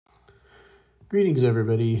Greetings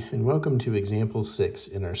everybody, and welcome to example 6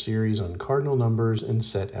 in our series on cardinal numbers and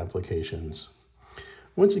set applications.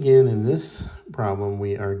 Once again, in this problem,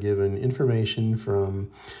 we are given information from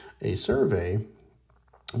a survey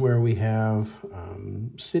where we have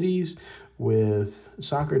cities with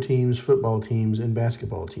soccer teams, football teams, and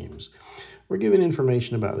basketball teams. We're given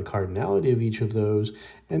information about the cardinality of each of those,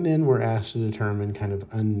 and then we're asked to determine kind of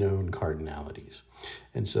unknown cardinalities.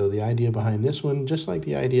 And so the idea behind this one, just like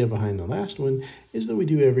the idea behind the last one, is that we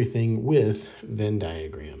do everything with Venn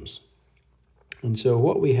diagrams. And so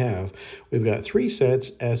what we have, we've got three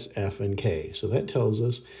sets, S, F, and K. So that tells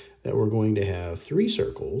us that we're going to have three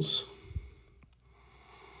circles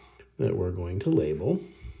that we're going to label.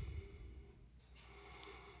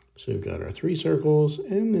 So we've got our three circles,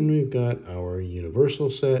 and then we've got our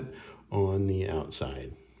universal set on the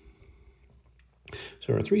outside.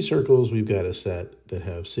 So our three circles, we've got a set that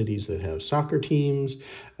have cities that have soccer teams,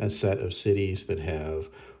 a set of cities that have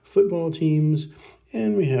football teams,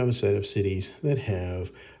 and we have a set of cities that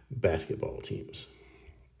have basketball teams.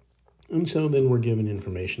 And so then we're given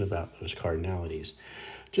information about those cardinalities.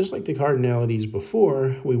 Just like the cardinalities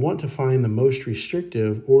before, we want to find the most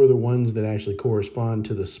restrictive or the ones that actually correspond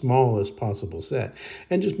to the smallest possible set,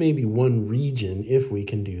 and just maybe one region if we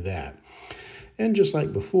can do that. And just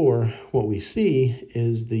like before, what we see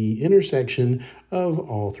is the intersection of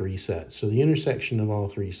all three sets. So the intersection of all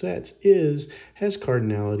three sets has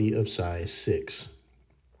cardinality of size 6.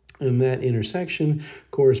 And that intersection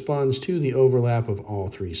corresponds to the overlap of all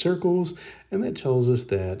three circles, and that tells us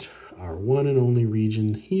that our one and only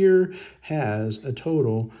region here has a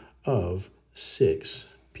total of 6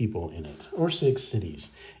 people in it, or 6 cities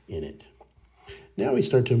in it. Now we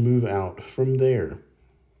start to move out from there.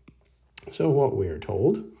 So what we are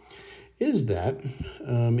told is that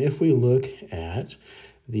if we look at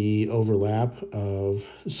the overlap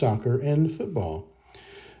of soccer and football,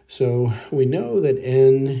 so we know that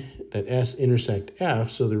S intersect F,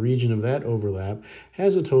 so the region of that overlap,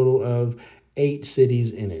 has a total of 8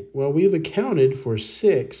 cities in it. Well, we've accounted for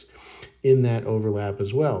 6 in that overlap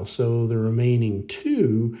as well. So the remaining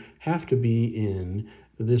 2 have to be in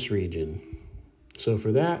this region. So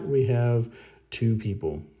for that, we have 2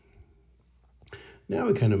 people. Now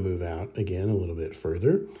we kind of move out again a little bit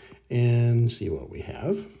further and see what we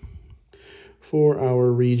have. For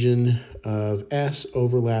our region of S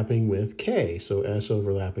overlapping with K. So S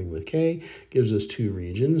overlapping with K gives us 2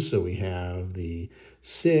 regions. So we have the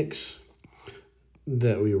 6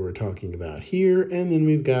 that we were talking about here, and then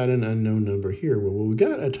we've got an unknown number here. Well, we've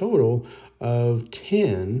got a total of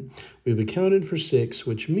 10. We've accounted for 6,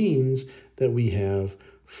 which means that we have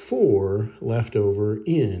 4 left over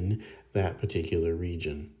in that particular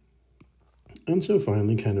region. And so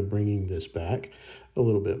finally, kind of bringing this back a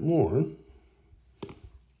little bit more,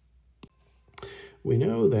 we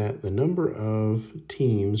know that the number of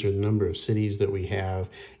teams or the number of cities that we have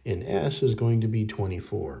in S is going to be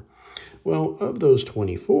 24. Well, of those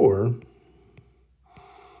 24,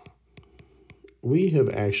 we have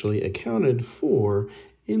actually accounted for,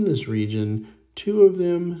 in this region, 2 of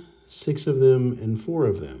them, 6 of them, and 4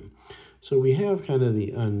 of them. So we have kind of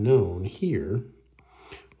the unknown here.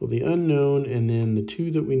 Well, the unknown, and then the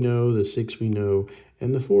 2 that we know, the 6 we know,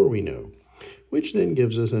 and the 4 we know, which then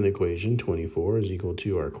gives us an equation. 24 is equal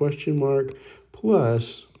to our question mark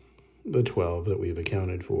plus the 12 that we've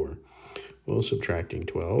accounted for. Well, subtracting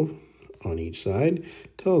 12 on each side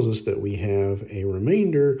tells us that we have a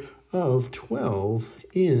remainder of 12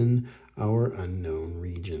 in our unknown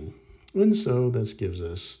region. And so this gives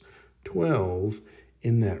us 12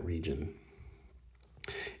 in that region.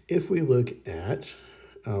 If we look at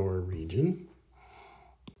our region,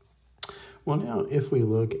 well, now if we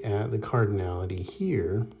look at the cardinality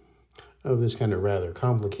here of this kind of rather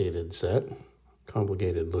complicated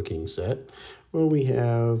looking set, well, we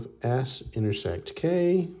have S intersect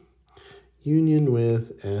K, union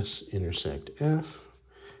with S intersect F,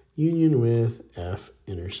 union with F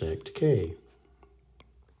intersect K.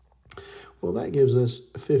 Well, that gives us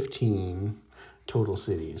 15 total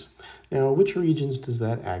cities. Now, which regions does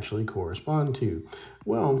that actually correspond to?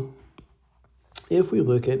 Well, if we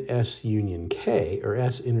look at S union K, or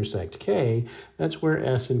S intersect K, that's where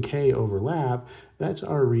S and K overlap. That's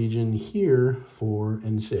our region here, 4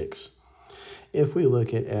 and 6. If we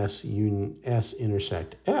look at S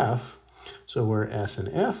intersect F, so where S and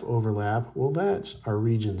F overlap, well, that's our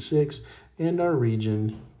region 6 and our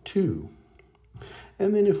region 2.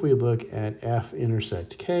 And then if we look at F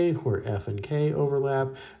intersect K, where F and K overlap,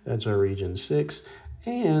 that's our region 6,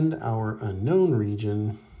 and our unknown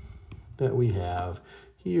region that we have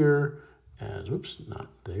here as, whoops, not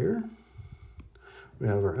there, We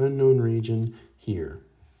have our unknown region here.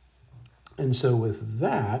 And so with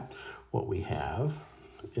that, what we have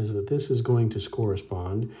is that this is going to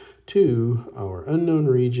correspond to our unknown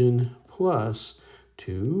region plus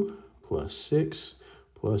 2 plus 6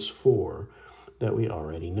 plus 4 that we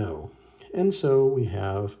already know. And so we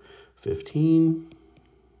have 15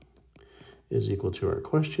 is equal to our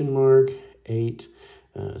question mark, 8.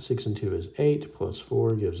 6 and 2 is 8, plus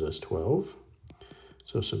 4 gives us 12.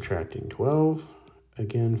 So subtracting 12,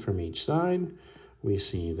 again from each side, we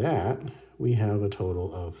see that we have a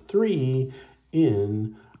total of 3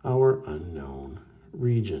 in our unknown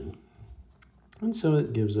region. And so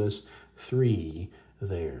it gives us 3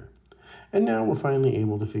 there. And now we're finally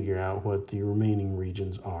able to figure out what the remaining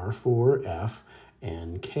regions are for F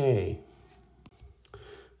and K.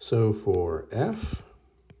 So for F,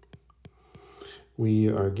 we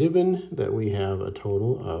are given that we have a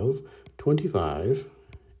total of 25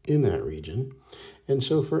 in that region. And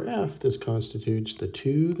so for F, this constitutes the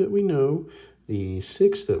 2 that we know, the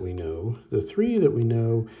 6 that we know, the 3 that we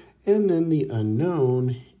know, and then the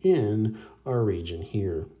unknown in our region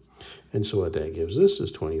here. And so what that gives us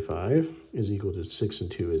is 25 is equal to 6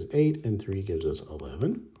 and 2 is 8, and 3 gives us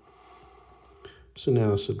 11. So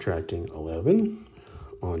now subtracting 11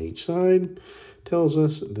 on each side tells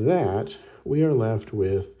us that we are left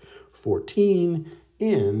with 14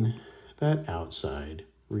 in that outside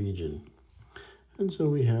region. And so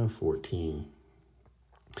we have 14.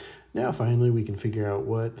 Now finally we can figure out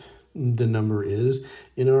what the number is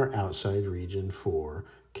in our outside region for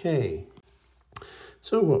K.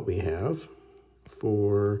 So what we have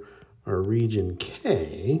for our region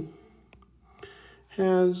K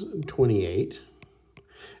has 28.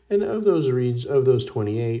 And of those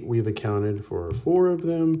 28, we've accounted for 4 of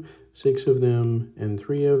them, 6 of them, and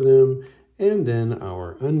 3 of them, and then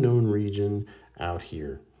our unknown region out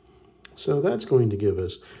here. So that's going to give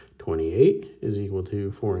us 28 is equal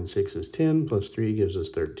to 4 and 6 is 10, plus 3 gives us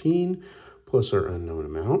 13, plus our unknown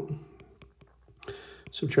amount.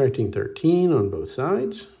 Subtracting 13 on both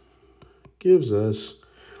sides gives us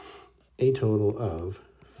a total of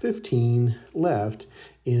 15 left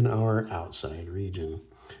in our outside region.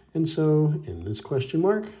 And so in this question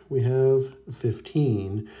mark, we have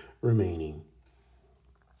 15 remaining.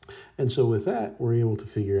 And so with that, we're able to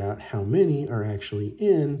figure out how many are actually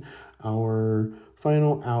in our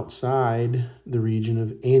final outside the region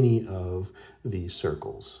of any of these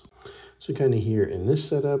circles. So kind of here in this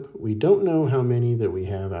setup, we don't know how many that we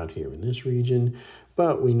have out here in this region,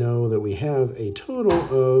 but we know that we have a total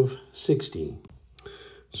of 60.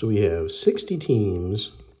 So we have 60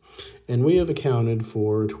 teams, and we have accounted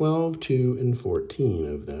for 12, 2, and 14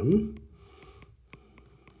 of them.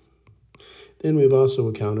 Then we've also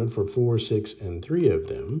accounted for 4, 6, and 3 of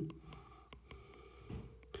them.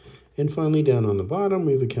 And finally, down on the bottom,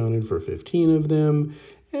 we've accounted for 15 of them,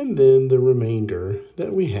 and then the remainder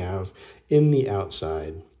that we have in the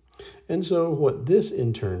outside. And so what this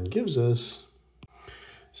in turn gives us,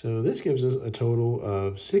 so this gives us a total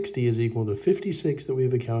of 60 is equal to 56 that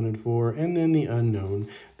we've accounted for, and then the unknown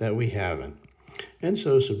that we haven't. And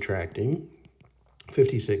so subtracting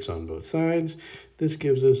 56 on both sides, this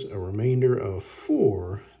gives us a remainder of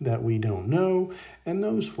 4 that we don't know, and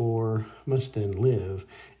those 4 must then live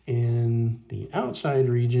in the outside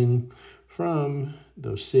region from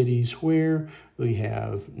those cities where we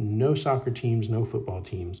have no soccer teams, no football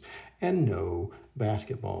teams, and no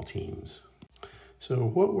basketball teams. So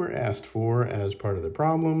what we're asked for as part of the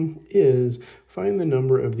problem is find the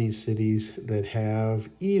number of these cities that have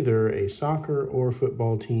either a soccer or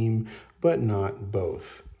football team, but not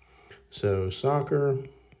both. So soccer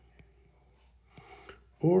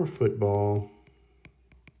or football,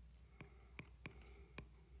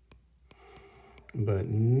 but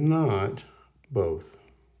not both.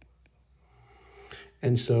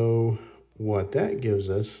 And so what that gives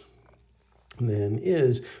us then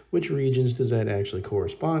is which regions does that actually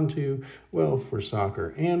correspond to? Well, for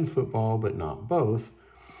soccer and football, but not both.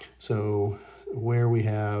 So where we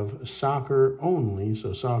have soccer only,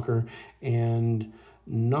 so soccer and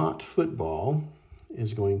not football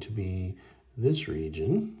is going to be this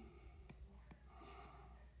region.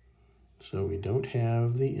 So we don't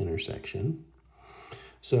have the intersection.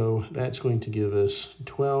 So that's going to give us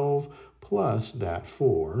 12 plus that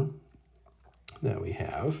 4 that we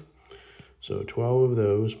have. So 12 of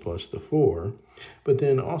those plus the 4. But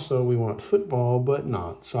then also we want football but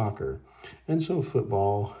not soccer. And so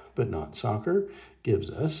football but not soccer gives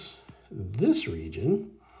us this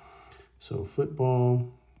region. So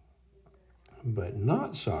football but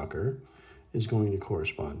not soccer is going to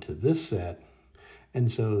correspond to this set.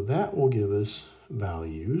 And so that will give us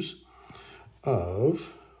values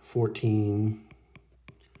of 14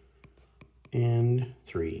 and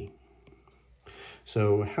 3.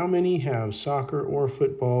 So how many have soccer or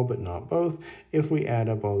football but not both? If we add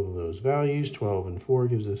up all of those values, 12 and 4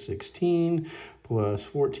 gives us 16, plus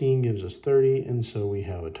 14 gives us 30, and so we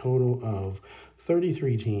have a total of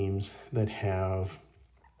 33 teams that have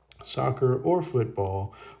soccer or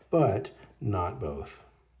football but not both.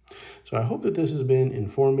 So I hope that this has been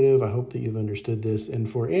informative. I hope that you've understood this. And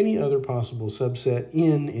for any other possible subset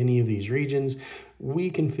in any of these regions, we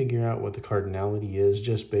can figure out what the cardinality is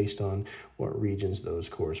just based on what regions those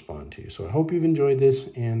correspond to. So I hope you've enjoyed this,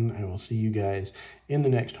 and I will see you guys in the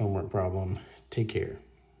next homework problem. Take care.